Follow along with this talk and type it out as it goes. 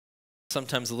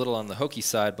sometimes a little on the hokey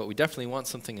side, but we definitely want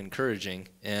something encouraging.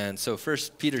 And so 1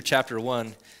 Peter chapter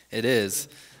 1, it is.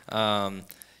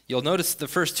 You'll notice the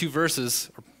first two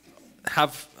verses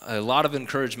have a lot of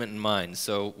encouragement in mind.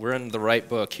 So we're in the right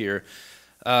book here.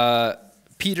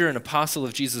 Peter, an apostle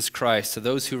of Jesus Christ, to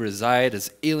those who reside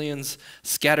as aliens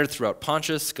scattered throughout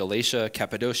Pontus, Galatia,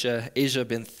 Cappadocia, Asia,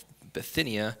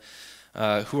 Bithynia,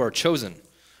 who are chosen,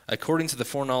 according to the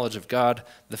foreknowledge of God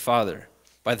the Father,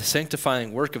 by the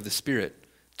sanctifying work of the Spirit,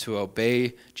 to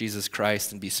obey Jesus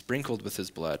Christ and be sprinkled with his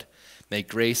blood. May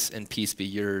grace and peace be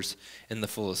yours in the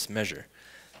fullest measure.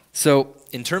 So,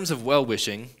 in terms of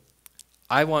well-wishing,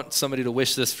 I want somebody to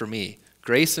wish this for me.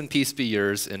 Grace and peace be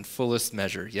yours in fullest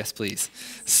measure. Yes, please.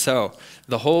 So,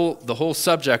 the whole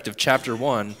subject of chapter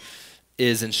 1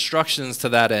 is instructions to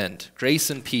that end. Grace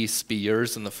and peace be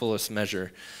yours in the fullest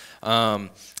measure. And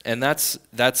that's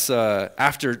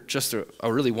after just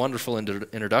a really wonderful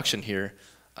introduction here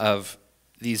of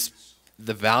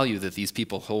the value that these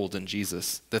people hold in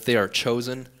Jesus, that they are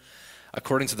chosen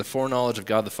according to the foreknowledge of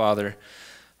God the Father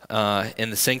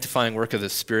and the sanctifying work of the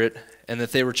Spirit, and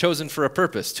that they were chosen for a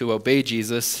purpose, to obey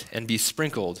Jesus and be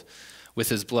sprinkled with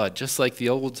his blood, just like the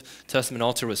Old Testament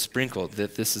altar was sprinkled,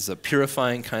 that this is a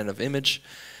purifying kind of image,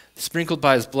 sprinkled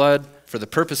by his blood for the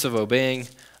purpose of obeying.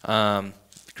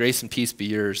 Grace and peace be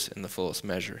yours in the fullest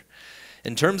measure.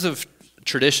 In terms of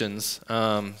traditions,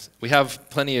 we have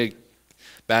plenty of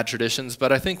bad traditions,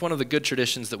 but I think one of the good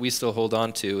traditions that we still hold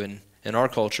on to in our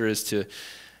culture is to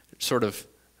sort of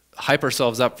hype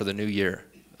ourselves up for the new year.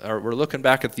 We're looking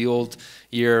back at the old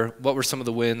year. What were some of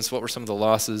the wins? What were some of the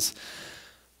losses?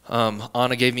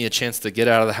 Anna gave me a chance to get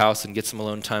out of the house and get some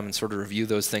alone time and sort of review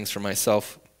those things for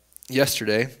myself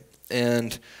yesterday.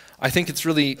 And I think it's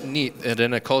really neat that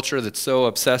in a culture that's so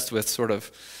obsessed with sort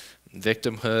of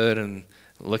victimhood and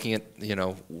looking at,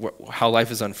 how life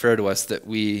is unfair to us, that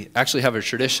we actually have a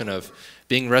tradition of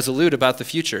being resolute about the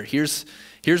future. Here's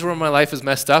where my life is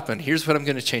messed up, and here's what I'm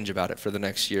going to change about it for the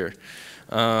next year.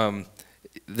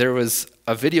 There was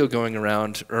a video going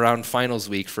around finals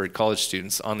week for college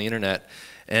students on the internet,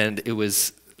 and it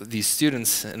was these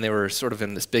students, and they were sort of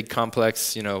in this big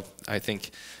complex, I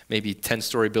think maybe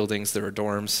 10-story buildings. There were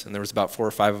dorms, and there was about 4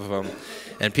 or 5 of them.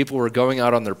 And people were going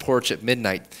out on their porch at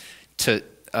midnight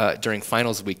during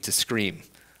finals week to scream,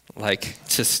 like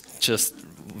just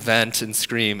vent and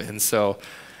scream. And so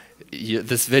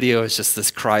this video is just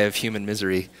this cry of human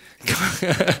misery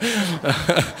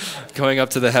going up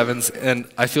to the heavens.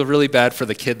 And I feel really bad for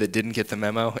the kid that didn't get the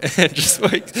memo and just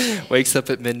wakes up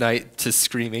at midnight to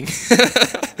screaming.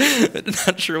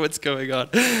 Not sure what's going on.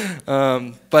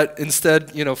 But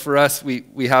instead, for us,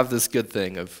 we have this good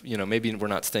thing of, maybe we're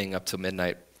not staying up till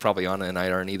midnight. Probably Anna and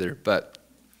I aren't either. But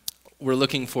we're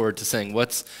looking forward to saying,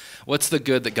 what's the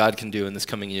good that God can do in this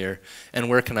coming year, and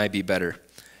where can I be better?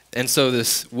 And so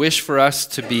this wish for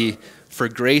us for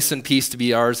grace and peace to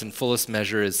be ours in fullest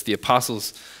measure is the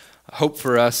apostles' hope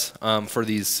for us, for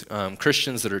these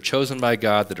Christians that are chosen by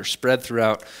God, that are spread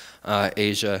throughout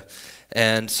Asia.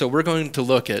 And so we're going to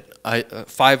look at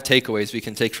 5 takeaways we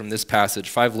can take from this passage,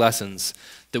 5 lessons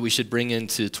that we should bring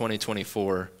into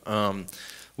 2024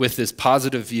 with this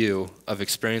positive view of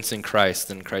experiencing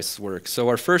Christ and Christ's work. So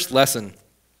our first lesson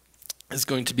is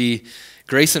going to be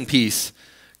grace and peace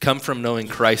come from knowing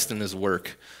Christ and his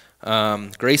work.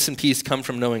 Grace and peace come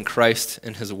from knowing Christ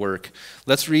and his work.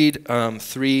 Let's read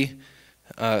 3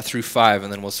 through 5,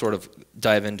 and then we'll sort of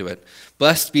dive into it.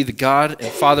 Blessed be the God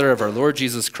and Father of our Lord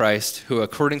Jesus Christ, who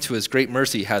according to his great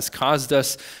mercy has caused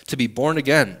us to be born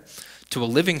again to a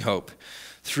living hope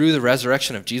through the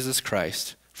resurrection of Jesus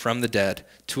Christ from the dead,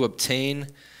 to obtain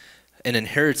an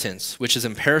inheritance which is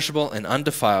imperishable and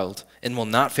undefiled and will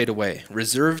not fade away,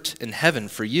 reserved in heaven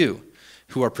for you,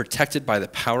 who are protected by the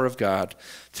power of God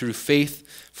through faith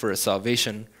for a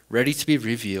salvation ready to be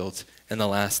revealed in the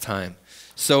last time.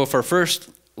 So if our first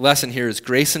lesson here is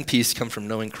grace and peace come from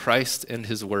knowing Christ and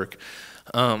his work,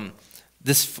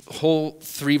 this whole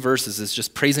 3 verses is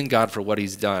just praising God for what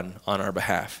he's done on our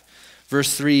behalf.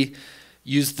 Verse 3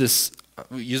 uses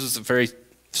a very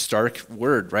stark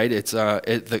word, right? It's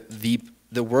the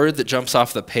word that jumps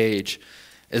off the page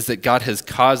is that God has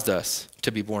caused us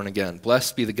to be born again.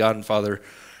 Blessed be the God and Father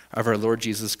of our Lord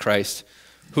Jesus Christ,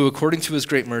 who according to his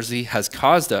great mercy has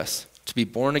caused us to be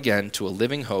born again to a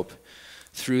living hope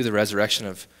through the resurrection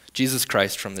of Jesus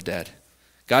Christ from the dead.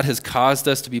 God has caused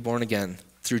us to be born again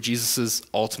through Jesus'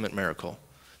 ultimate miracle.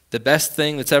 The best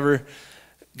thing that's ever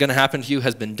going to happen to you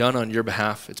has been done on your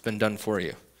behalf. It's been done for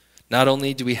you. Not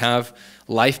only do we have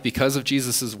life because of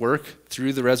Jesus' work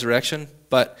through the resurrection,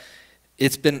 but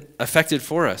it's been effected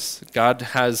for us. God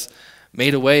has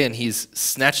made a way, and he's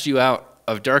snatched you out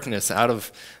of darkness, out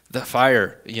of the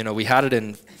fire. We had it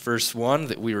in verse 1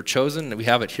 that we were chosen, and we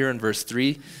have it here in verse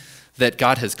 3 that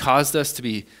God has caused us to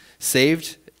be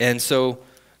saved. And so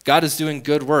God is doing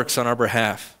good works on our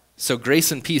behalf. So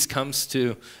grace and peace comes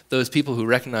to those people who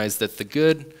recognize that the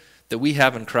good that we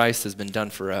have in Christ has been done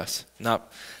for us,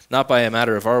 not by a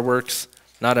matter of our works,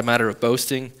 not a matter of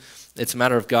boasting. It's a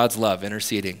matter of God's love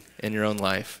interceding in your own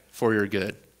life for your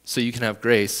good. So you can have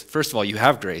grace. First of all, you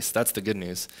have grace. That's the good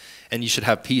news. And you should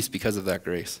have peace because of that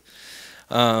grace.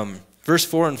 Verse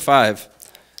 4 and 5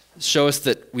 show us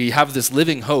that we have this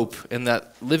living hope, and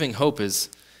that living hope is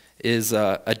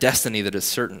a destiny that is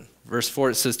certain. Verse 4,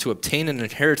 it says, to obtain an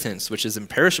inheritance which is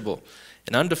imperishable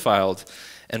and undefiled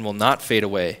and will not fade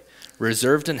away,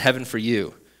 reserved in heaven for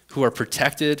you, who are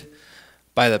protected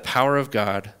by the power of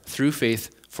God through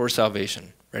faith for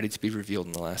salvation, ready to be revealed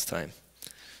in the last time.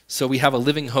 So we have a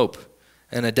living hope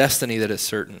and a destiny that is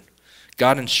certain.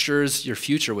 God ensures your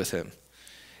future with him,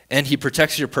 and he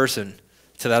protects your person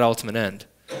to that ultimate end.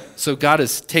 So God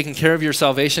is taking care of your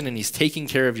salvation, and he's taking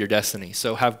care of your destiny.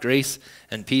 So have grace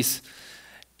and peace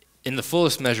in the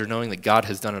fullest measure, knowing that God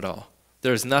has done it all.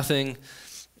 There's nothing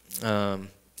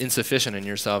insufficient in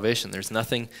your salvation. There's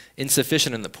nothing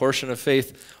insufficient in the portion of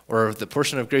faith or the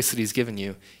portion of grace that he's given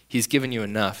you. He's given you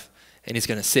enough, and he's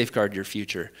going to safeguard your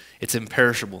future. It's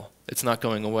imperishable. It's not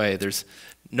going away. There's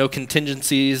no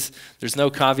contingencies. There's no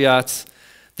caveats.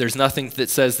 There's nothing that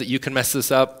says that you can mess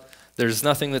this up. There's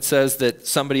nothing that says that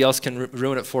somebody else can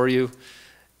ruin it for you.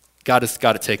 God has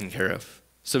got it taken care of.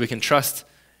 So we can trust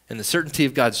in the certainty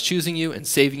of God's choosing you and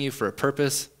saving you for a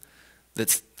purpose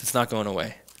that's not going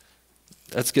away.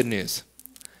 That's good news.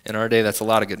 In our day, that's a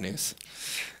lot of good news.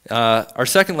 Our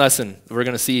second lesson we're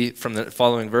going to see from the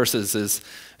following verses is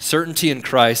certainty in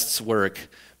Christ's work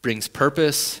brings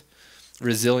purpose,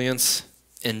 resilience,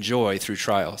 and joy through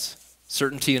trials.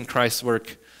 Certainty in Christ's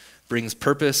work brings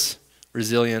purpose,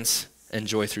 resilience, and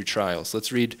joy through trials.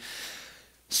 Let's read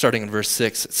starting in verse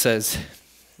 6. It says,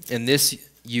 in this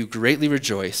you greatly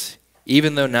rejoice,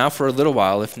 even though now for a little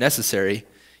while, if necessary,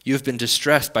 you have been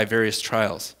distressed by various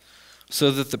trials, so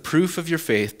that the proof of your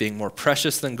faith, being more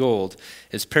precious than gold,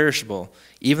 is perishable,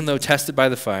 even though tested by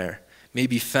the fire, may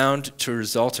be found to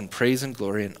result in praise and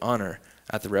glory and honor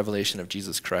at the revelation of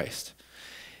Jesus Christ.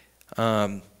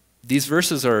 These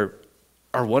verses are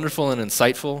wonderful and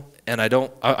insightful, and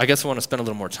I guess I want to spend a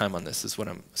little more time on this, is what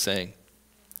I'm saying.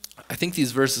 I think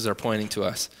these verses are pointing to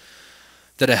us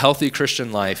that a healthy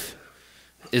Christian life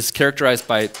is characterized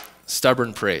by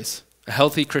stubborn praise. A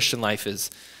healthy Christian life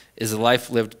is a life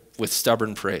lived with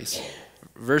stubborn praise.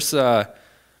 Verse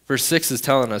 6 is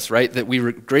telling us, right, that we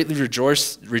greatly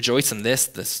rejoice in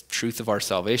this truth of our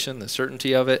salvation, the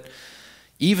certainty of it,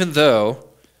 even though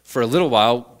for a little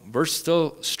while we're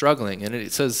still struggling. And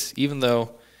it says, even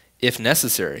though, if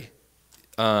necessary,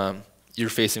 you're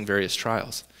facing various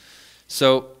trials.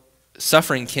 So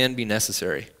suffering can be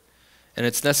necessary. And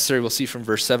it's necessary, we'll see from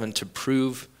verse 7, to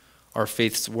prove our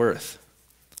faith's worth.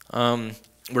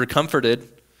 We're comforted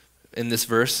in this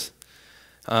verse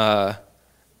that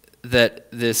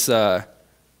this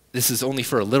is only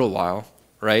for a little while,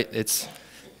 right? It's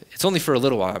only for a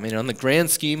little while. I mean, on the grand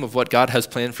scheme of what God has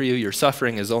planned for you, your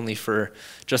suffering is only for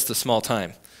just a small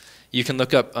time. You can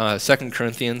look up 2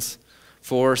 Corinthians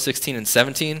 4, 16, and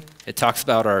 17. It talks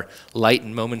about our light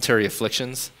and momentary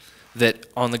afflictions, that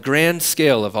on the grand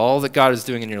scale of all that God is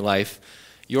doing in your life,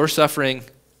 your suffering,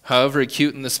 however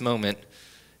acute in this moment,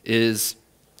 it's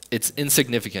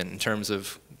insignificant in terms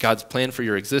of God's plan for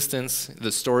your existence,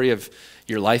 the story of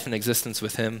your life and existence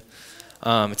with him.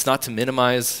 It's not to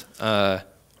minimize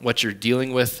what you're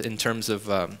dealing with in terms of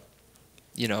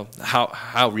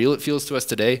how real it feels to us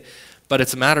today, but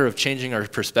it's a matter of changing our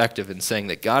perspective and saying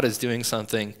that God is doing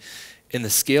something in the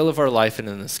scale of our life and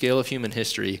in the scale of human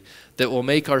history that will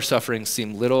make our suffering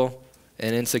seem little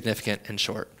and insignificant and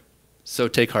short. So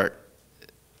take heart.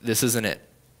 This isn't it.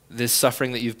 This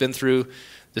suffering that you've been through,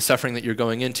 the suffering that you're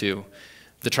going into,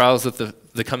 the trials that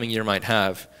the coming year might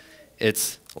have,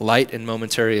 it's light and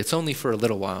momentary. It's only for a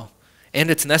little while.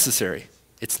 And it's necessary.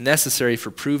 It's necessary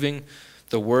for proving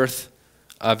the worth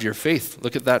of your faith.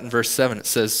 Look at that in verse 7. It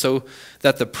says, so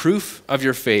that the proof of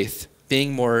your faith,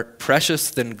 being more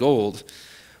precious than gold,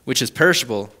 which is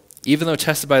perishable, even though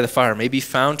tested by the fire, may be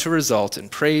found to result in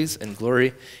praise and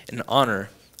glory and honor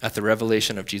at the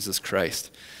revelation of Jesus Christ.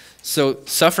 So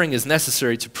suffering is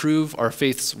necessary to prove our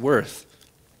faith's worth.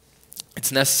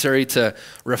 It's necessary to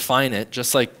refine it,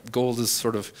 just like gold is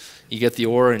sort of, you get the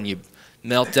ore and you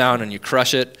melt down and you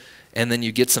crush it, and then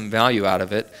you get some value out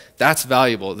of it. That's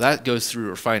valuable. That goes through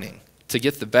refining. To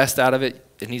get the best out of it,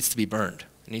 it needs to be burned.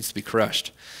 It needs to be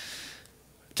crushed.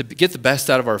 to get the best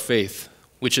out of our faith,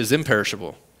 which is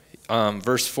imperishable.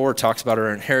 Verse 4 talks about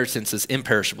our inheritance is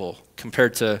imperishable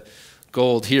compared to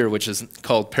gold here, which is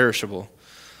called perishable.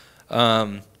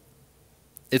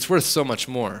 It's worth so much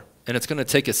more, and it's going to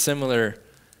take a similar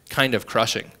kind of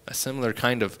crushing, a similar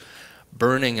kind of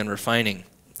burning and refining.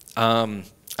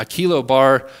 A kilo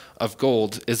bar of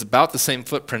gold is about the same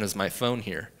footprint as my phone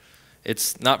here.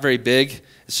 It's not very big.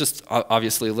 It's just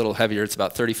obviously a little heavier. It's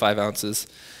about 35 ounces.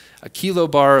 A kilo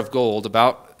bar of gold,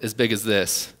 about as big as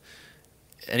this.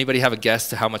 Anybody have a guess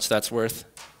to how much that's worth?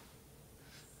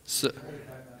 So,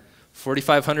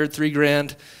 4,500,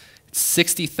 $3,000,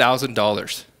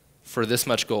 $60,000 for this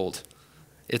much gold.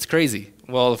 It's crazy.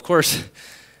 Well, of course,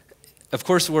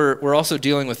 we're also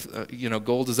dealing with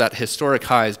gold is at historic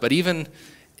highs, but even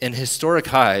in historic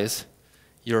highs,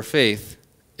 your faith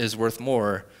is worth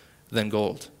more than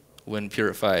gold when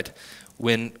purified,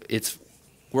 when its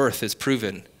worth is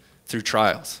proven through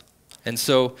trials. And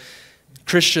so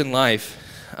Christian life,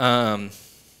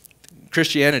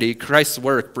 Christianity, Christ's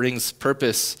work brings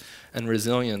purpose and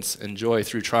resilience and joy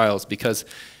through trials because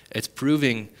it's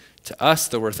proving to us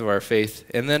the worth of our faith.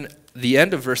 And then the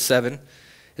end of verse 7,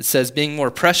 it says, being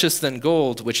more precious than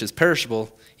gold, which is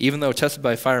perishable, even though tested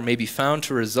by fire, may be found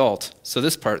to result. So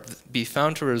this part, be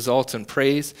found to result in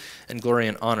praise and glory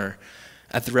and honor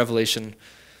at the revelation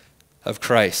of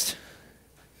Christ.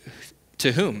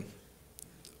 To whom?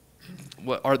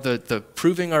 What are the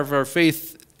proving of our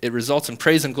faith, it results in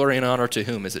praise and glory and honor to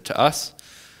whom? Is it to us?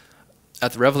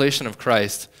 At the revelation of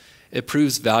Christ, it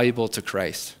proves valuable to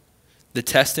Christ. The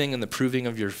testing and the proving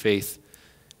of your faith,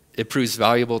 it proves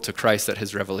valuable to Christ at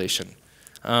his revelation.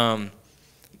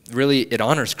 Really, it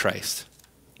honors Christ.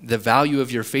 The value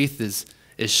of your faith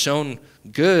is shown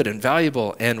good and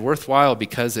valuable and worthwhile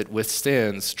because it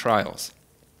withstands trials.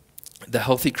 The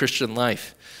healthy Christian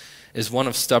life is one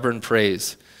of stubborn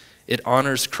praise. It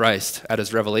honors Christ at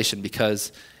his revelation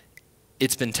because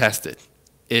it's been tested.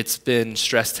 It's been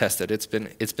stress tested. It's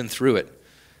been through it.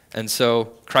 And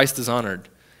so Christ is honored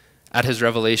at his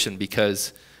revelation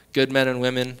because good men and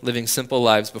women living simple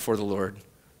lives before the Lord,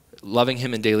 loving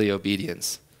him in daily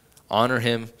obedience, honor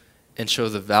him and show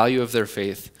the value of their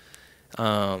faith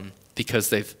because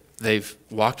they've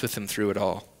walked with him through it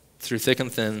all, through thick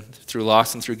and thin, through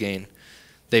loss and through gain.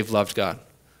 They've loved God,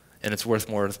 and it's worth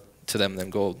more to them than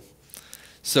gold.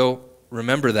 So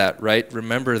remember that, right?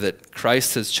 Remember that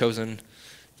Christ has chosen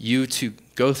you to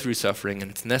go through suffering,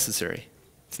 and it's necessary.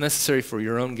 It's necessary for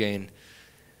your own gain,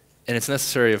 and it's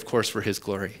necessary, of course, for his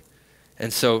glory.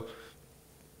 And so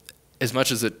as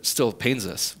much as it still pains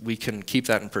us, we can keep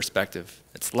that in perspective.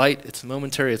 It's light, it's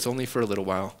momentary, it's only for a little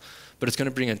while, but it's going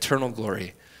to bring eternal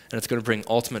glory, and it's going to bring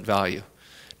ultimate value,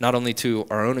 not only to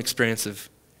our own experience of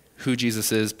who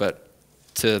Jesus is, but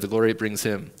to the glory it brings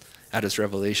him at his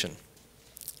revelation.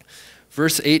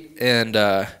 Verse 8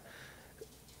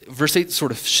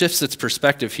 sort of shifts its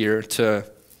perspective here to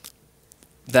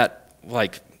that,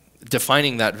 like,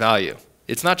 defining that value.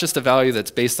 It's not just a value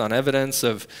that's based on evidence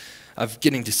of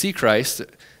getting to see Christ.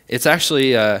 It's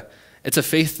actually it's a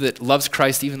faith that loves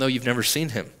Christ even though you've never seen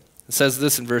him. It says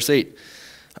this in verse 8.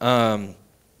 And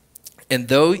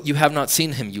though you have not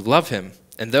seen him, you love him.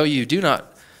 And though you do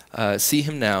not see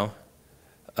him now,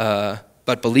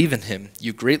 but believe in him,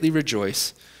 you greatly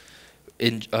rejoice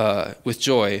with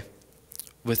joy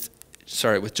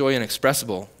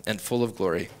inexpressible and full of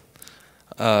glory,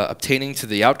 obtaining to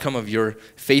the outcome of your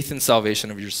faith and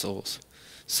salvation of your souls.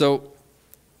 So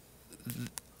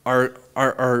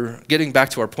our getting back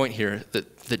to our point here,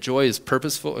 that joy is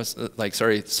purposeful,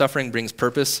 suffering brings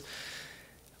purpose.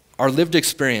 Our lived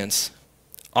experience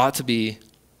ought to be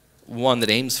one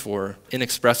that aims for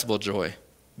inexpressible joy,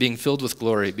 being filled with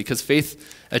glory, because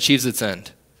faith achieves its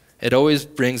end. It always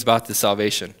brings about the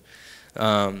salvation.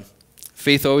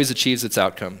 Faith always achieves its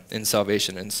outcome in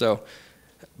salvation. And so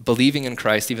believing in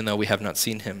Christ even though we have not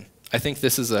seen him, I think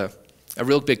this is a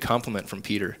real big compliment from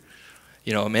Peter.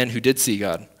 You know, a man who did see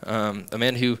God, a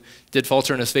man who did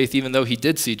falter in his faith even though he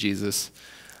did see Jesus.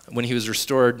 When he was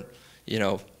restored, he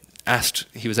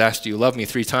was asked, do you love me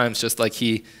 3 times? Just like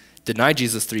he denied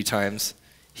Jesus 3 times,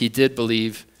 he did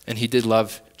believe and he did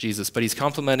love Jesus. But he's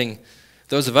complimenting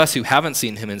those of us who haven't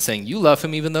seen him and saying, you love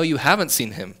him even though you haven't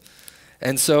seen him.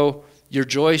 And so your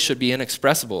joy should be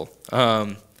inexpressible.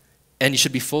 And you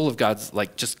should be full of God's,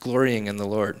 just glorying in the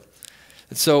Lord.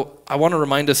 And so I want to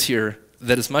remind us here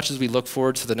that as much as we look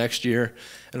forward to the next year,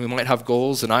 and we might have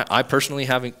goals, and I personally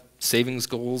have savings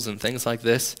goals and things like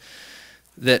this,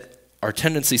 that our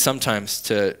tendency sometimes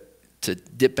to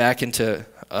dip back into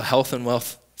a health and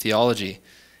wealth theology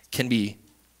can be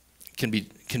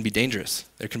dangerous.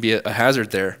 There can be a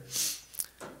hazard there.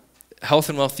 health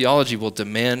and wealth theology will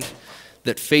demand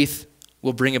that faith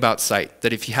will bring about sight.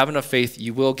 That if you have enough faith,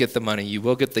 you will get the money, you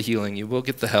will get the healing, you will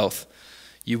get the health.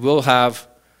 You will have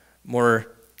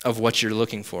more of what you're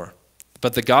looking for.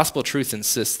 But the gospel truth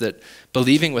insists that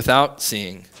believing without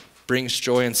seeing brings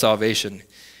joy and salvation,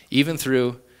 even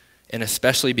through and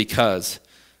especially because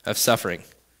of suffering,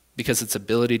 because its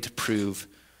ability to prove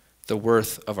the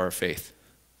worth of our faith.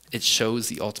 It shows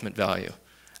the ultimate value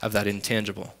of that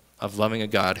intangible, of loving a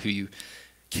God who you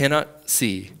cannot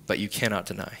see, but you cannot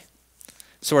deny.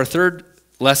 So our third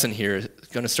lesson here is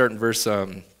going to start in verse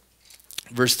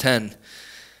 10,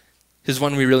 is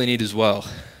one we really need as well.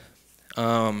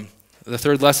 The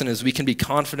third lesson is we can be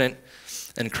confident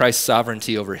in Christ's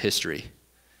sovereignty over history.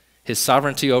 His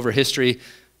sovereignty over history,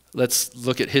 let's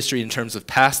look at history in terms of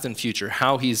past and future,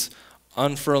 how he's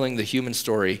unfurling the human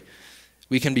story.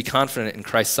 We can be confident in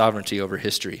Christ's sovereignty over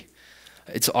history.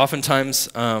 It's oftentimes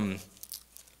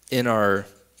in our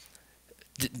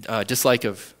dislike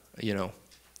of,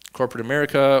 corporate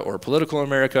America or political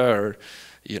America or,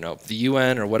 the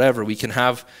UN or whatever, we can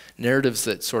have narratives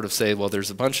that sort of say, well,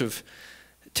 there's a bunch of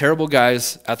terrible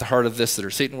guys at the heart of this that are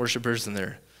Satan worshipers, and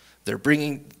they're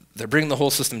bringing the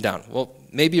whole system down. Well,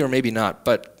 maybe or maybe not,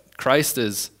 but Christ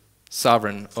is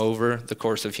sovereign over the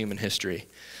course of human history.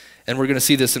 And we're going to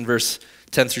see this in verse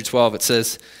 10 through 12. It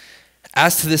says,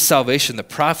 "As to this salvation, the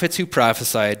prophets who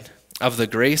prophesied of the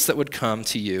grace that would come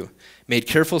to you made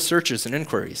careful searches and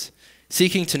inquiries,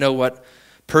 seeking to know what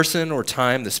person or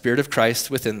time the Spirit of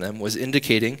Christ within them was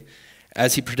indicating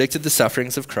as he predicted the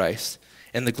sufferings of Christ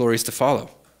and the glories to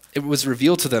follow. It was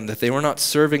revealed to them that they were not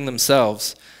serving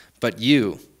themselves, but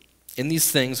you, in these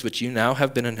things which now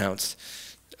have been announced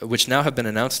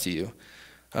to you,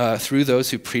 through those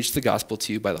who preach the gospel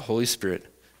to you by the Holy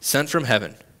Spirit, sent from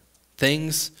heaven,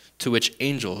 things to which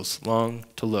angels long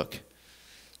to look."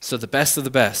 So the best of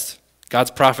the best,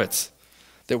 God's prophets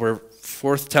that were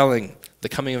forthtelling the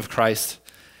coming of Christ,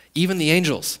 even the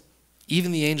angels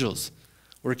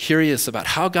were curious about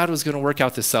how God was going to work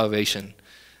out this salvation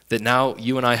that now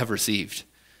you and I have received.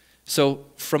 So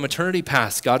from eternity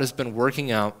past, God has been working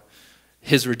out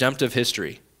his redemptive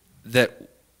history that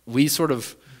we sort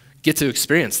of get to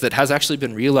experience, that has actually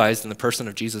been realized in the person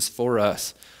of Jesus for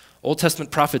us. Old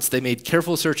Testament prophets, they made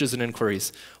careful searches and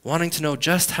inquiries, wanting to know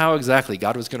just how exactly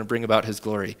God was going to bring about his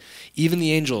glory. Even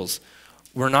the angels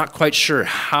were not quite sure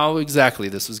how exactly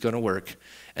this was going to work,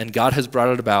 and God has brought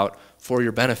it about for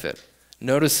your benefit.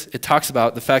 Notice it talks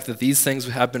about the fact that these things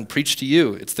have been preached to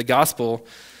you. It's the gospel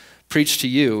preached to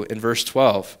you in verse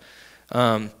 12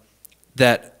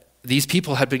 that these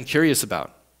people had been curious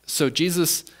about. So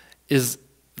Jesus is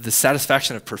the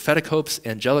satisfaction of prophetic hopes,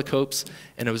 angelic hopes,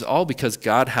 and it was all because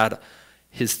God had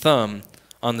his thumb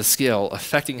on the scale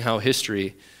affecting how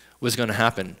history was going to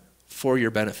happen for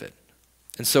your benefit.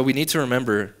 And so we need to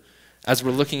remember, as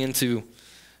we're looking into,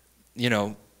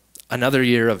 another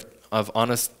year of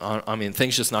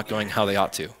things just not going how they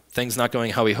ought to, things not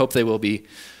going how we hope they will be,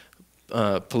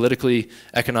 politically,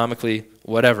 economically,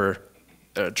 whatever.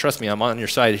 Trust me, I'm on your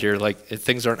side here.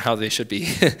 Things aren't how they should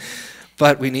be.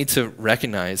 But we need to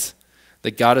recognize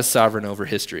that God is sovereign over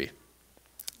history.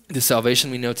 The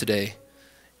salvation we know today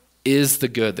is the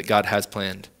good that God has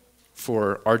planned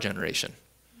for our generation.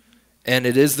 And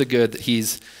it is the good that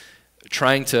he's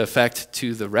trying to effect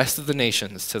to the rest of the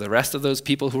nations, to the rest of those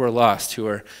people who are lost, who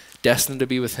are destined to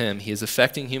be with him. He is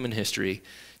affecting human history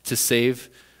to save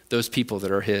those people that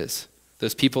are his,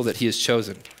 those people that he has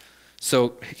chosen.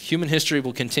 So human history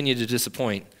will continue to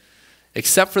disappoint,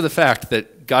 except for the fact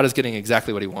that God is getting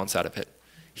exactly what he wants out of it.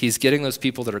 He's getting those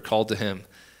people that are called to him,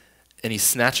 and he's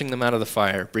snatching them out of the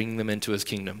fire, bringing them into his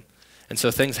kingdom. And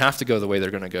so things have to go the way they're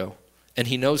going to go. And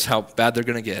he knows how bad they're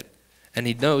going to get. And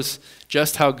he knows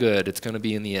just how good it's going to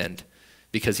be in the end,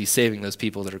 because he's saving those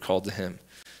people that are called to him.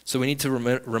 So we need to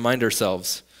remind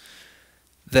ourselves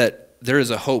that there is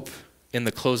a hope in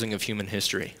the closing of human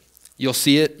history. You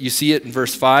see it in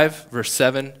verse 5, verse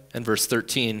 7, and verse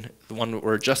 13, the one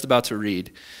we're just about to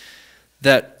read,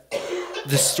 that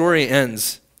this story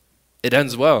ends, it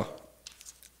ends well.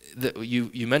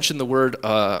 You mentioned the word,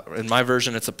 in my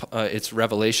version it's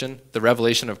revelation, the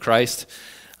revelation of Christ,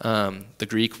 the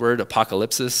Greek word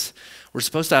apocalypsis. We're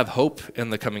supposed to have hope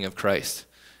in the coming of Christ.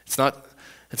 It's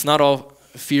not all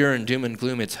fear and doom and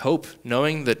gloom, it's hope,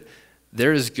 knowing that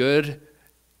there's a good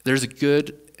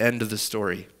end of the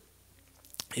story.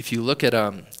 If you look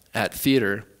at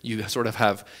theater, you sort of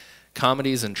have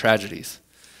comedies and tragedies.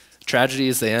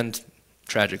 Tragedies, they end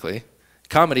tragically.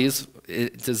 Comedies,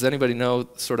 does anybody know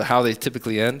sort of how they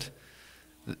typically end?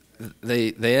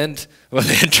 They end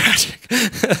tragic.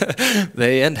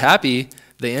 They end happy.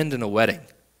 They end in a wedding.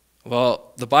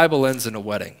 Well, the Bible ends in a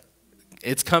wedding.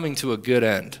 It's coming to a good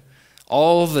end.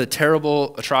 All the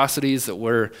terrible atrocities that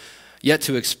we're yet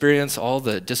to experience, all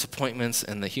the disappointments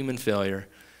and the human failure,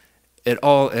 it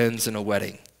all ends in a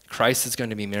wedding. Christ is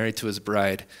going to be married to his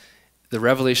bride. The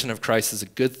revelation of Christ is a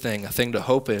good thing, a thing to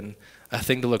hope in, a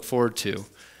thing to look forward to.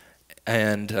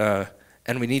 And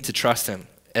we need to trust him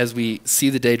as we see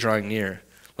the day drawing near.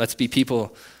 Let's be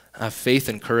people of faith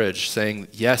and courage, saying,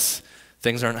 yes,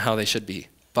 things aren't how they should be,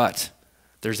 but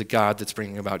there's a God that's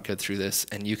bringing about good through this,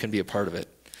 and you can be a part of it.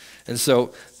 And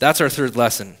so that's our third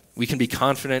lesson. We can be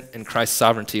confident in Christ's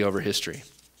sovereignty over history.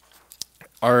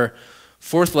 Our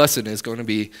fourth lesson is going to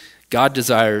be God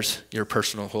desires your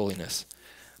personal holiness.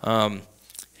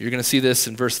 You're going to see this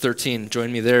in verse 13.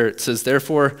 Join me there. It says,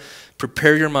 therefore,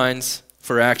 prepare your minds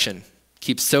for action.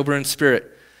 Keep sober in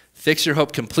spirit. Fix your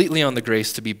hope completely on the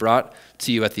grace to be brought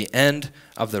to you at the end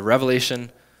of the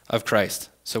revelation of Christ.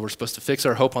 So we're supposed to fix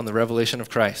our hope on the revelation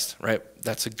of Christ, right?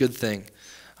 That's a good thing.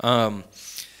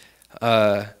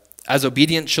 As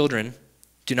obedient children,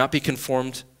 do not be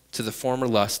conformed to the former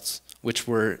lusts which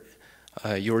were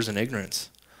yours in ignorance.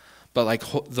 But like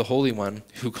the Holy One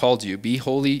who called you, be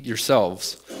holy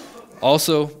yourselves,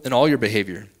 also in all your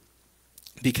behavior,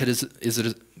 because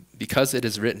it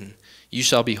is written, you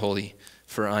shall be holy,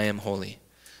 for I am holy.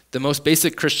 The most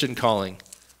basic Christian calling,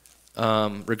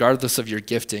 regardless of your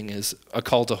gifting, is a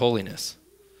call to holiness.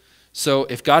 So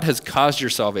if God has caused your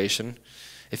salvation,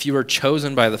 if you were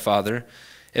chosen by the Father,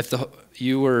 if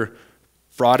you were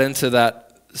brought into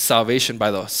that salvation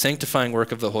by the sanctifying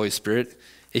work of the Holy Spirit,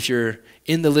 if you're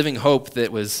in the living hope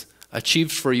that was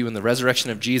achieved for you in the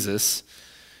resurrection of Jesus,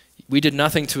 we did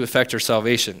nothing to affect our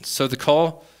salvation. So the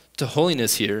call to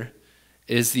holiness here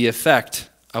is the effect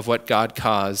of what God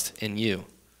caused in you.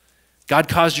 God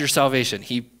caused your salvation.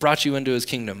 He brought you into his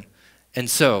kingdom. And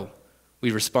so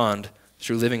we respond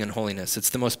through living in holiness.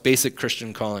 It's the most basic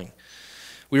Christian calling.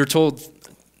 We were told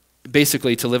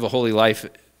basically to live a holy life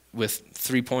with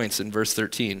 3 points in verse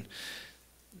 13.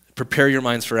 Prepare your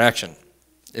minds for action.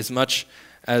 As much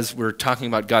as we're talking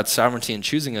about God's sovereignty and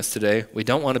choosing us today, we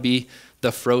don't want to be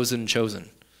the frozen chosen.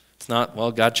 It's not,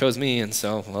 well, God chose me, and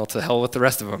so, well, to hell with the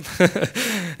rest of them.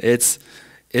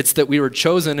 It's that we were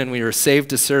chosen and we were saved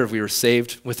to serve. We were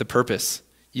saved with a purpose.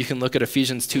 You can look at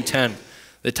Ephesians 2:10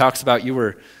 that talks about you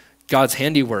were God's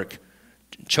handiwork,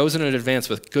 chosen in advance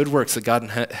with good works that God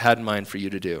had in mind for you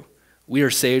to do. We are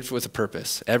saved with a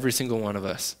purpose, every single one of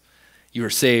us. You are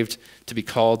saved to be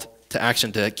called to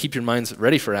action, to keep your minds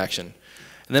ready for action.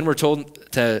 And then we're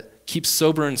told to keep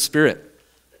sober in spirit.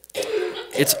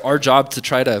 It's our job to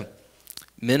try to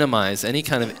minimize any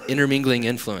kind of intermingling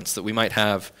influence that we might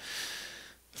have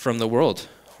from the world.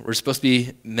 We're supposed to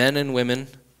be men and women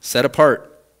set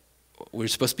apart. We're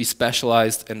supposed to be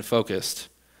specialized and focused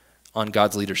on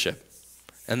God's leadership.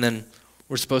 And then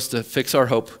we're supposed to fix our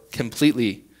hope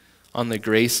completely on the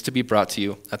grace to be brought to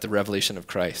you at the revelation of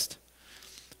Christ.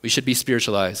 We should be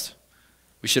spiritualized.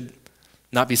 We should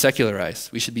not be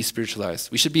secularized. We should be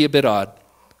spiritualized. We should be a bit odd,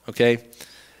 okay?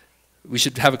 We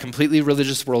should have a completely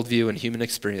religious worldview and human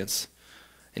experience.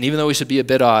 And even though we should be a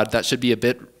bit odd,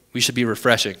 we should be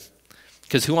refreshing.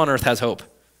 Because who on earth has hope?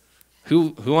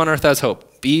 Who on earth has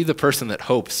hope? Be the person that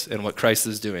hopes in what Christ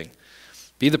is doing.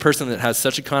 Be the person that has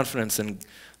such a confidence in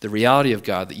the reality of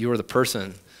God that you are the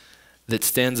person that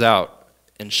stands out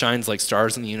and shines like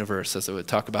stars in the universe, as it would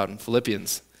talk about in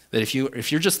Philippians. That if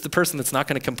you're just the person that's not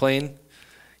going to complain,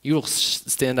 you will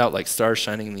stand out like stars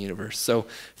shining in the universe. So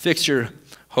fix your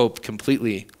hope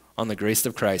completely on the grace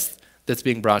of Christ that's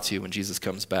being brought to you when Jesus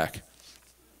comes back.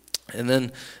 And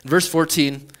then verse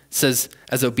 14 says,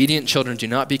 as obedient children, do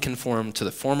not be conformed to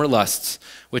the former lusts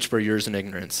which were yours in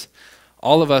ignorance.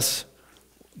 All of us,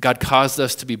 God caused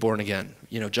us to be born again.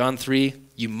 John 3,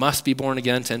 you must be born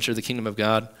again to enter the kingdom of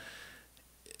God.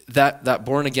 That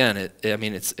born again,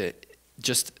 it's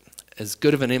just as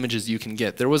good of an image as you can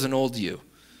get. There was an old you.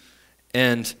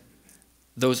 And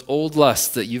those old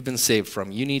lusts that you've been saved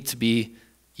from, you need to be,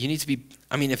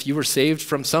 if you were saved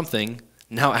from something,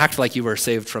 now act like you were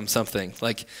saved from something.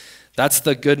 Like, that's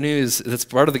the good news. That's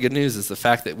part of the good news, is the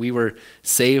fact that we were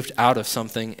saved out of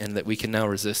something and that we can now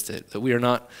resist it. That we are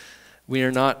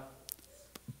not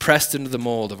pressed into the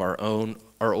mold of our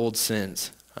old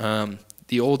sins.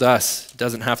 The old us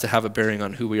doesn't have to have a bearing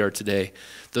on who we are today.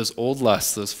 Those old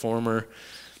lusts, those former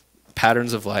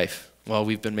patterns of life, well,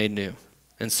 we've been made new.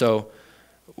 And so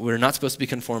we're not supposed to be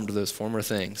conformed to those former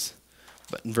things.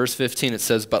 But in verse 15 it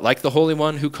says, but like the Holy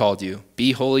One who called you,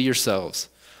 be holy yourselves,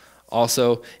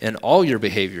 also in all your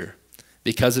behavior,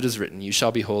 because it is written, you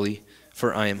shall be holy,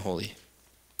 for I am holy.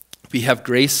 We have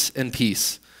grace and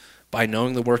peace by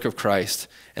knowing the work of Christ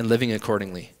and living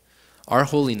accordingly. Our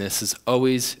holiness is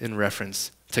always in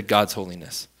reference to God's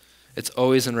holiness. It's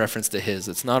always in reference to his.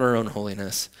 It's not our own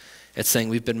holiness. It's saying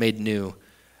we've been made new.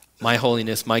 My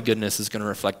holiness, my goodness is going to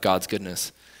reflect God's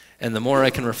goodness. And the more I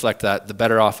can reflect that, the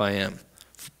better off I am,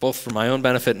 both for my own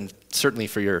benefit and certainly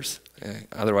for yours.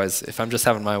 Otherwise, if I'm just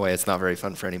having my way, it's not very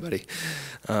fun for anybody.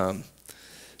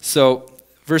 So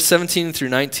verse 17 through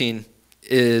 19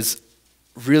 is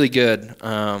really good.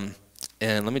 And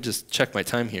let me just check my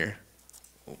time here.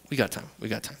 We got time.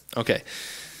 Okay.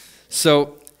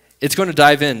 So it's going to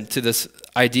dive into this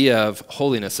idea of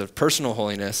holiness, of personal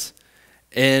holiness,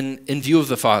 in view of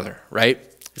the Father, right?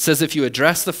 It says if you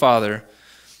address the Father,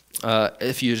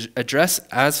 if you address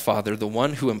as Father the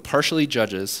one who impartially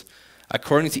judges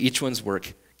according to each one's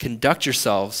work, conduct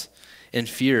yourselves in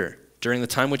fear during the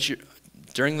time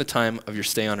of your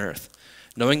stay on earth,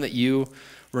 knowing that you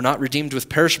were not redeemed with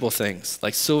perishable things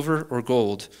like silver or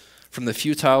gold from the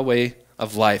futile way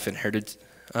of life inherited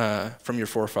from your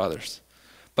forefathers,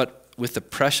 but with the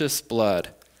precious blood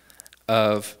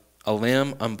of a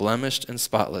lamb unblemished and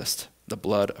spotless, the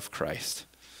blood of Christ.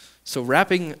 So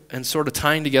wrapping and sort of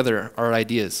tying together our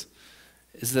ideas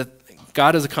is that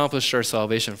God has accomplished our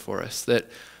salvation for us, that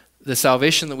the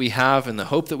salvation that we have and the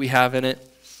hope that we have in it,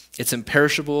 it's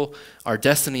imperishable, our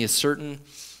destiny is certain,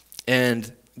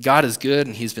 and God is good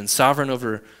and he's been sovereign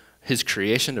over his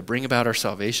creation to bring about our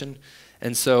salvation.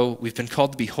 And so we've been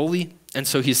called to be holy. And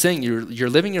so he's saying you're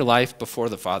living your life before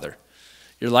the Father.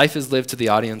 Your life is lived to the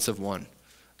audience of one,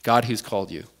 God who's called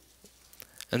you.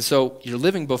 And so you're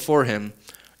living before him.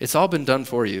 It's all been done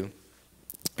for you.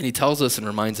 And he tells us and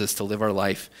reminds us to live our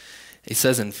life. He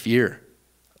says in fear.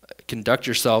 Conduct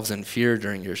yourselves in fear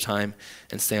during your time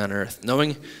and stay on earth,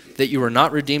 knowing that you are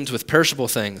not redeemed with perishable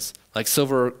things like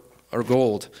silver or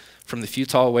gold from the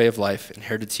futile way of life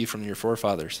inherited to you from your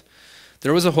forefathers.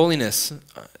 There was a holiness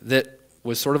that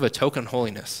was sort of a token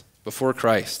holiness before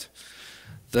Christ.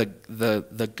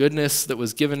 The goodness that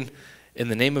was given in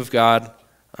the name of God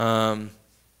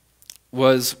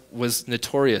was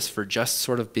notorious for just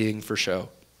sort of being for show.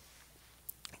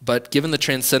 But given the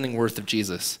transcending worth of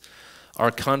Jesus,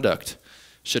 our conduct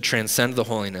should transcend the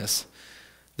holiness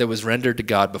that was rendered to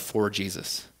God before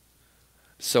Jesus.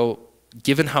 So,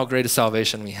 given how great a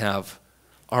salvation we have,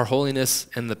 our holiness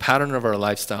and the pattern of our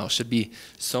lifestyle should be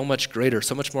so much greater,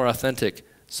 so much more authentic,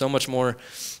 so much more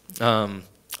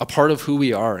a part of who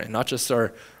we are, and not just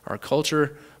our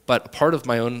culture, but a part of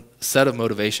my own set of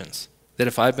motivations. That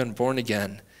if I've been born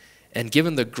again and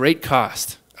given the great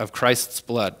cost of Christ's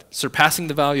blood, surpassing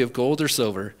the value of gold or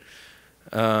silver,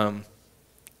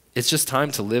 it's just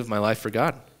time to live my life for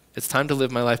God. It's time to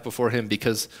live my life before him,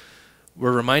 because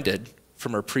we're reminded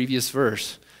from our previous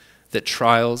verse that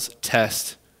trials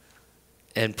test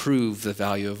and prove the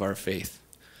value of our faith.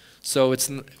 So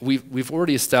we've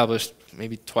already established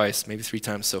maybe twice, maybe 3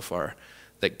 times so far,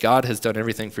 that God has done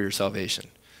everything for your salvation,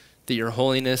 that your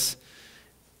holiness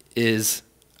is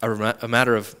a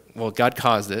matter of, well, God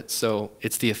caused it, so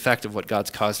it's the effect of what God's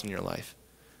caused in your life.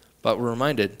 But we're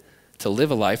reminded to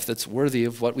live a life that's worthy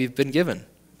of what we've been given.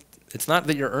 It's not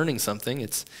that you're earning something,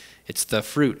 it's the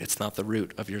fruit, it's not the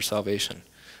root of your salvation.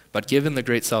 But given the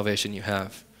great salvation you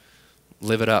have,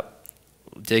 live it up,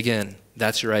 dig in,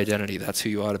 that's your identity, that's who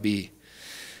you ought to be.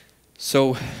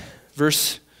 So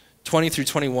verse 20 through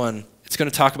 21, it's going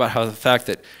to talk about how the fact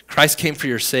that Christ came for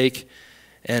your sake,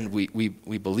 and we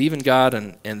believe in God,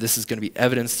 and this is going to be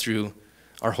evidenced through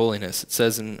our holiness. It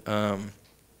says in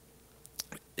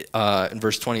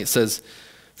verse 20, it says,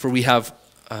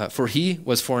 For he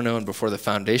was foreknown before the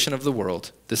foundation of the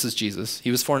world. This is Jesus.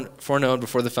 He was foreknown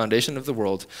before the foundation of the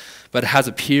world, but has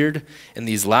appeared in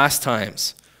these last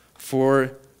times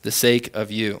for the sake of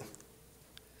you.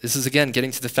 This is again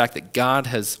getting to the fact that God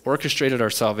has orchestrated our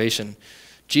salvation.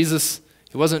 Jesus,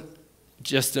 he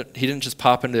didn't just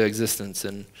pop into existence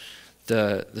in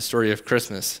the story of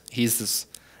Christmas. He's this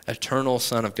eternal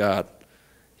Son of God.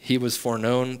 He was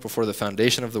foreknown before the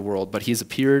foundation of the world, but he's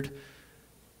appeared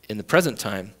in the present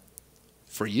time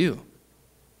for you.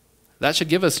 That should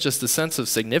give us just a sense of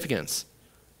significance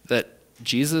that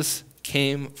Jesus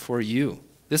came for you.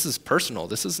 This is personal.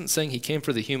 This isn't saying he came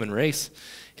for the human race.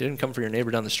 He didn't come for your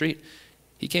neighbor down the street.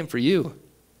 He came for you.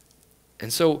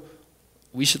 And so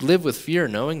we should live with fear,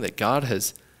 knowing that God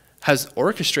has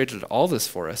orchestrated all this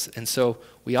for us. And so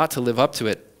we ought to live up to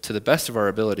it to the best of our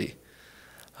ability.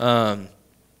 It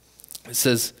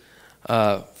says,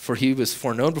 for he was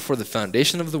foreknown before the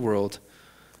foundation of the world,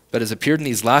 but has appeared in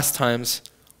these last times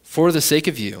for the sake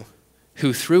of you,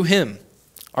 who through him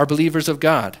are believers of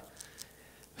God,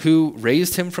 who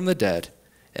raised him from the dead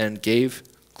and gave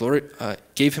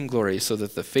gave him glory, so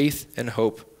that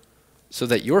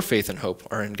your faith and hope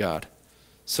are in God.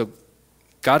 So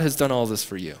God has done all this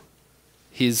for you.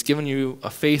 He's given you a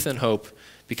faith and hope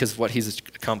because of what he's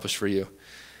accomplished for you.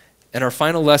 And our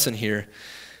final lesson here,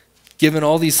 given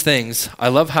all these things, I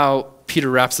love how Peter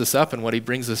wraps this up and what he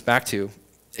brings us back to.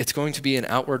 It's going to be an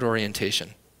outward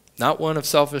orientation, not one of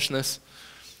selfishness,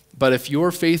 but if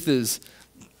your faith is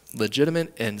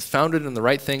legitimate and founded in the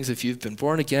right things, if you've been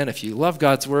born again, if you love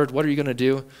God's word, what are you going to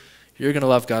do? You're going to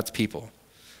love God's people.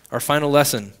 Our final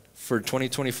lesson for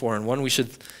 2024, and one we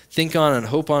should think on and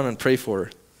hope on and pray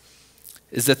for,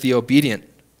 is that the obedient,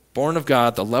 born of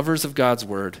God, the lovers of God's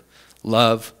word,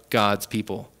 love God's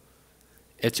people.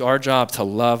 It's our job to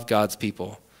love God's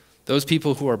people. Those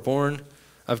people who are born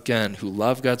again, who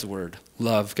love God's word,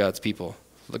 love God's people.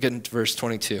 Look at verse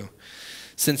 22.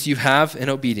 Since you have in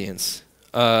obedience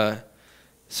to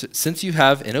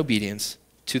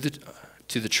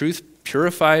the truth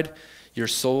purified your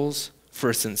souls for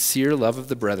a sincere love of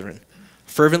the brethren,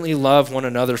 fervently love one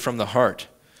another from the heart,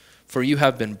 for you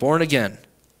have been born again,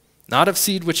 not of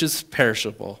seed which is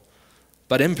perishable,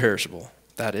 but imperishable,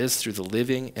 that is, through the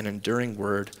living and enduring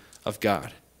word of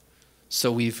God.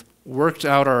 So we're going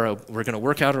to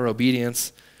work out our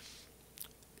obedience.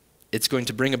 It's going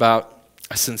to bring about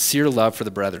a sincere love for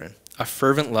the brethren, a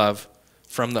fervent love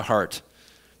from the heart.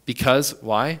 Because,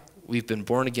 why? We've been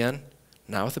born again,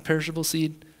 not with the perishable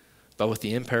seed, but with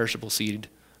the imperishable seed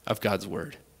of God's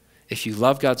word. If you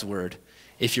love God's word,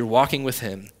 if you're walking with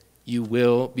him, you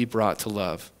will be brought to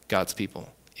love God's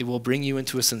people. It will bring you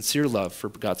into a sincere love for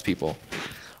God's people.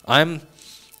 I'm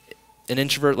an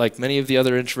introvert like many of the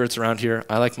other introverts around here.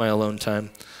 I like my alone time.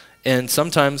 And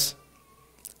sometimes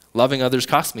loving others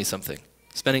costs me something.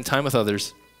 Spending time with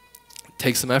others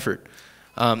takes some effort.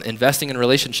 Investing in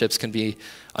relationships can be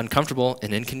uncomfortable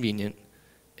and inconvenient.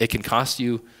 It can cost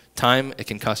you time. It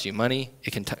can cost you money.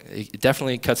 It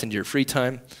definitely cuts into your free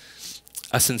time.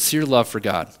 A sincere love for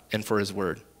God and for his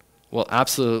word will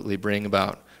absolutely bring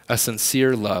about a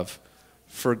sincere love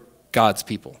for God's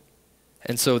people.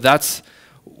 And so that's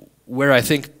where I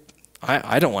think,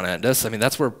 I don't want to end us. I mean,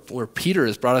 that's where Peter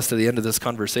has brought us to the end of this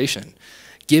conversation.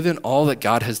 Given all that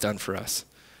God has done for us,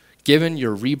 given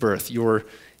your rebirth, your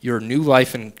new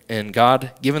life in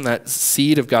God, given that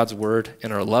seed of God's word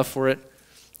and our love for it,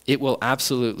 it will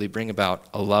absolutely bring about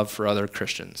a love for other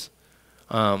Christians.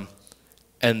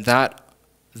 And that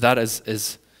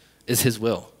is his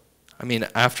will. I mean,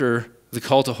 after the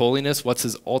call to holiness, what's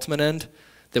his ultimate end?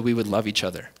 That we would love each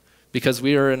other. Because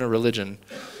we are in a religion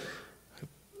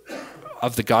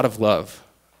of the God of love.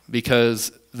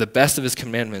 Because the best of his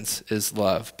commandments is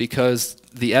love. Because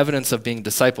the evidence of being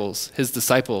disciples, his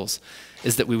disciples,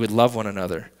 is that we would love one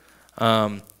another.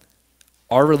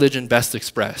 Our religion best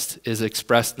expressed is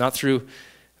expressed not through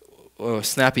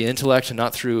snappy intellect and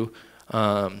not through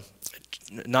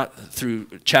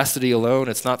chastity alone.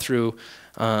 It's not through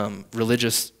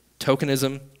religious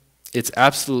tokenism. It's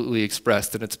absolutely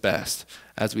expressed in its best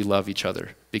as we love each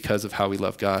other because of how we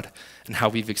love God and how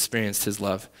we've experienced his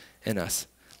love in us.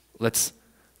 Let's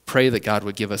pray that God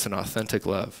would give us an authentic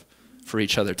love for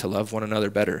each other, to love one another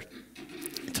better,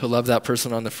 to love that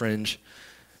person on the fringe,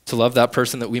 to love that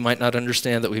person that we might not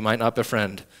understand, that we might not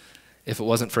befriend, if it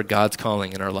wasn't for God's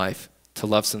calling in our life, to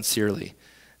love sincerely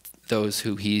those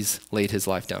who he's laid his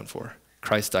life down for.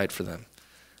 Christ died for them.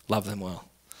 Love them well.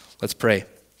 Let's pray.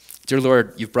 Dear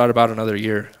Lord, you've brought about another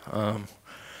year.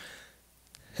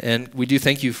 And we do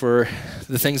thank you for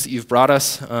the things that you've brought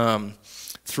us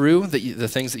through, the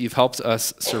things that you've helped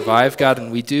us survive, God.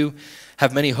 And we do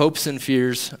have many hopes and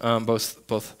fears,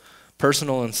 both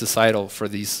personal and societal, for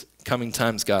these coming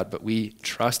times, God. But we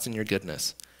trust in your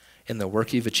goodness, in the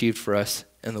work you've achieved for us,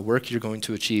 and the work you're going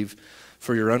to achieve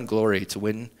for your own glory, to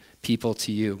win people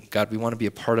to you. God, we want to be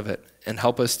a part of it, and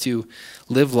help us to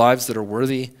live lives that are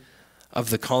worthy of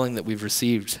the calling that we've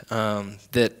received,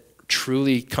 that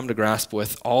truly come to grasp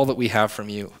with all that we have from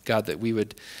you, God, that we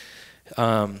would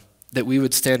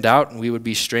stand out and we would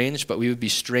be strange, but we would be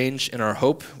strange in our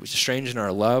hope, strange in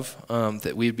our love,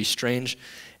 that we would be strange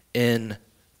in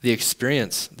the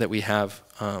experience that we have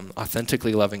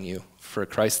authentically loving you for a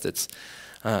Christ that's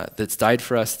died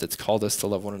for us, that's called us to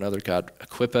love one another. God,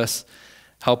 equip us,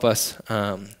 help us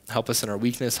in our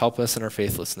weakness, help us in our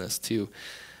faithlessness to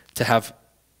have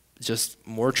just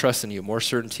more trust in you, more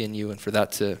certainty in you, and for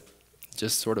that to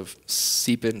just sort of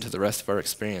seep into the rest of our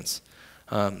experience,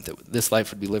 that this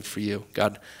life would be lived for you.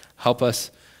 God, help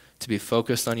us to be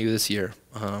focused on you this year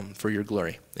for your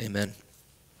glory. Amen.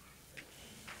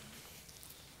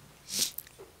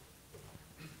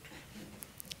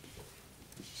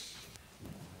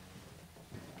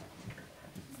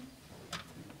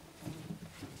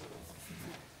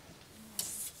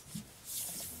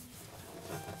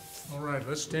 right,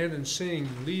 let's stand and sing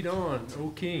Lead On, O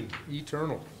King,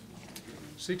 Eternal.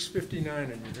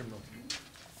 659 in your hymnal.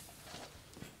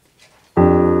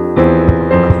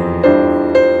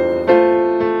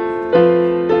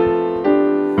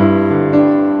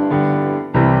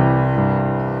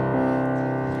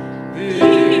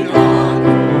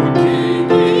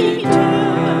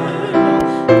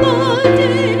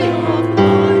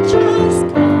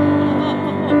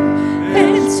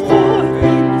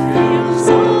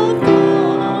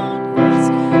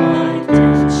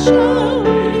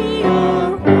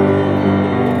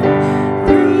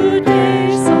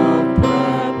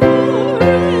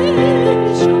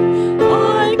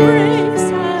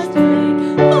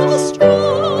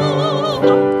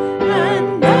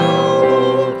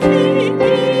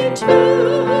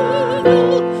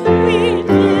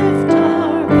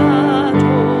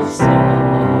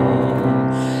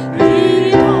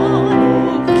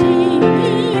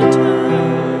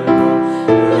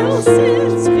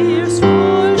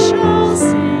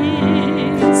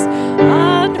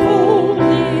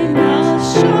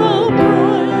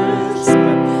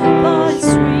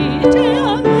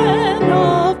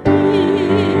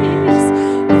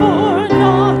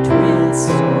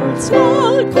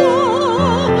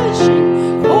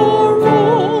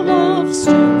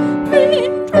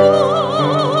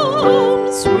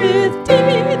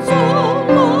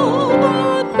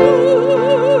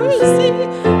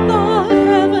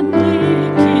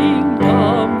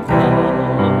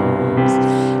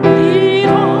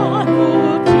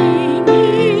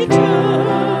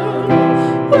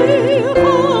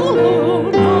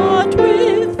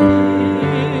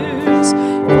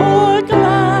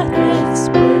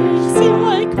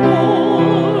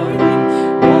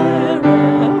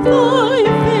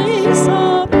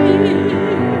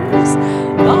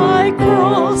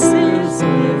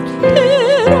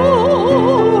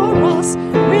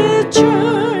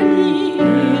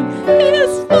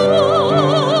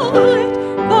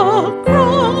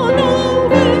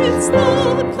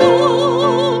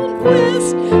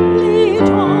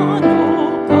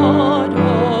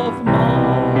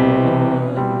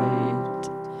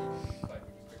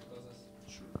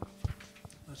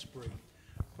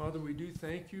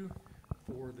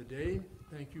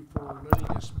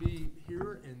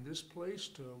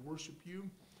 To worship you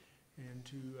and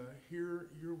to hear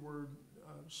your word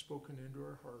spoken into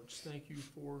our hearts. Thank you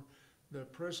for the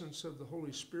presence of the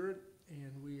Holy Spirit,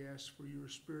 and we ask for your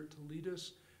Spirit to lead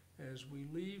us as we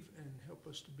leave and help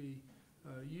us to be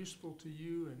useful to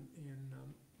you in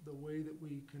the way that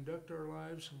we conduct our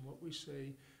lives and what we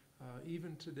say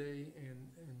even today and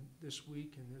this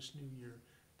week and this new year.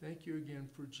 Thank you again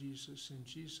for Jesus. In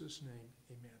Jesus' name,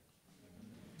 amen.